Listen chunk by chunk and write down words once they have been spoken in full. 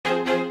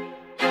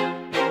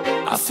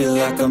I feel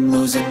like I'm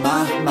losing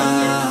my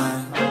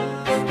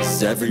mind.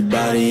 Is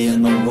everybody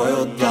in the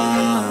world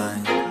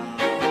blind?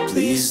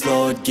 Please,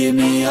 Lord, give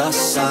me a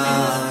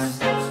sign,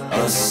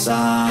 a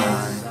sign.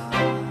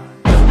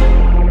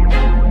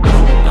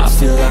 I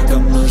feel like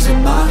I'm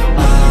losing my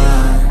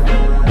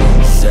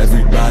mind. Is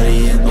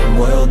everybody in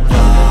the world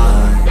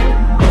blind?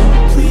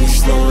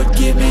 Please, Lord,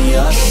 give me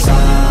a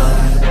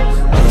sign,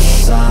 a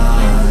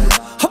sign.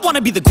 I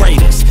wanna be the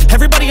greatest.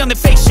 Everybody on the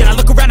fake shit. I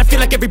look around and feel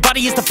like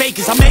everybody is the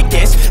fakest. I make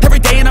this every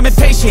day and I'm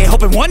impatient,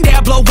 hoping one day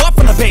I blow up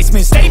from the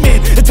basement.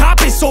 Statement, the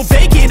top is so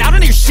vacant. I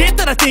don't hear shit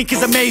that I think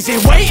is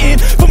amazing. Waiting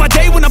for my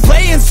day when I'm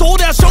playing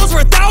sold out shows for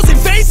 1,000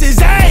 faces.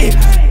 Hey,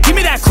 give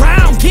me that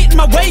crown, get in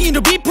my way and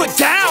to be put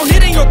down.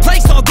 It ain't your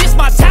place, all this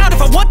my town.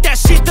 If I want that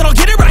shit, then I'll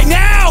get it right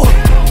now.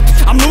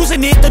 I'm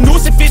losing it, the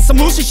noose it fits. I'm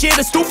losing shit,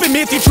 a stupid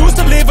myth. You choose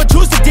to live or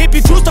choose to dip.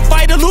 You choose to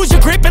fight or lose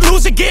your grip and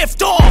lose a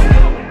gift.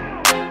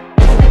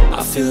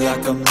 I feel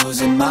like I'm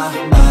losing my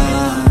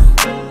mind.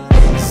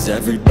 Is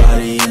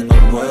everybody in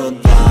the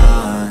world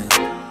blind?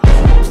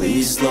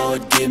 Please,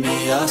 Lord, give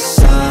me a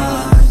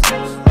sign,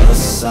 a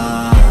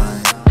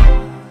sign.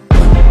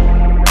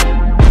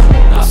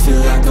 I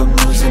feel like I'm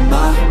losing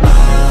my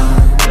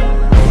mind.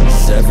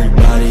 Is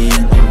everybody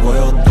in the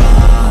world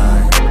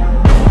blind?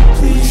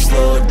 Please,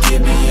 Lord,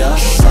 give me a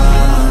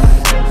sign,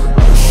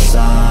 a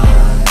sign.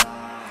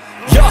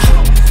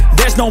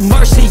 There's no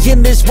mercy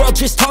in this world,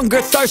 just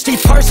hunger-thirsty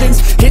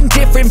persons in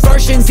different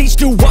versions. Each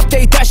new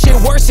update, that shit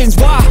worsens.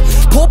 Why?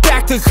 Pull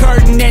back the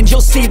curtain and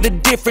you'll see the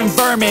different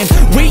vermin.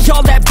 We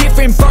all have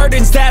different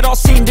burdens that all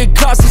seem to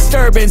cause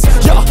disturbance.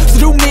 Yo, so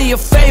do me a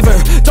favor,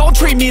 don't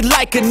treat me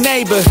like a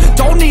neighbor.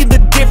 Don't need the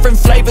different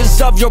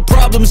flavors of your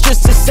problems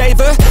just to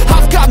savor.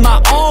 I've got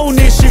my own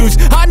issues,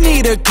 I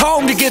need a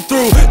comb to get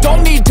through.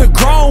 Don't need to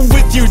groan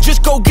with you,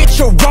 just go get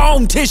your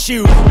own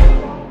tissue.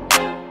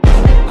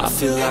 I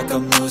feel like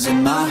I'm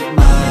losing my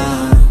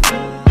mind.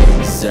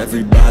 Is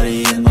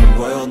everybody in the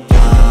world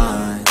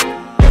blind?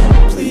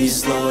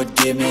 Please, Lord,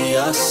 give me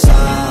a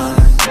sign,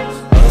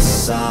 a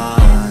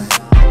sign.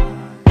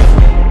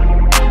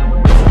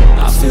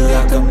 I feel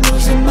like I'm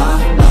losing my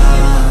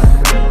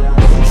mind.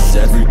 Is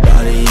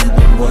everybody in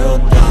the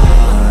world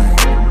blind?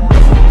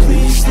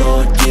 Please,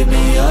 Lord, give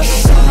me a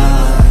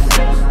sign,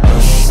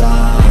 a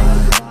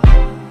sign.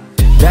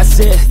 That's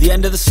it, the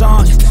end of the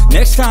song.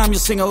 Next time you'll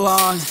sing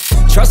along.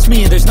 Trust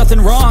me, there's nothing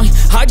wrong.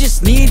 I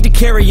just need to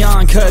carry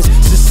on, cause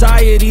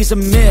society's a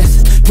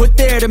myth put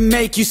there to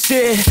make you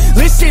sit.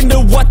 Listen to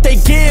what they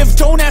give.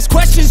 Don't ask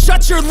questions,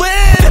 shut your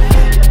lid.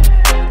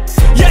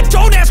 Yeah,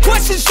 don't ask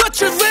questions, shut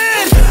your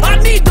lid. I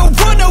need to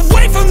run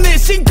away from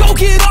this and go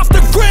get off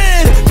the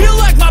grid.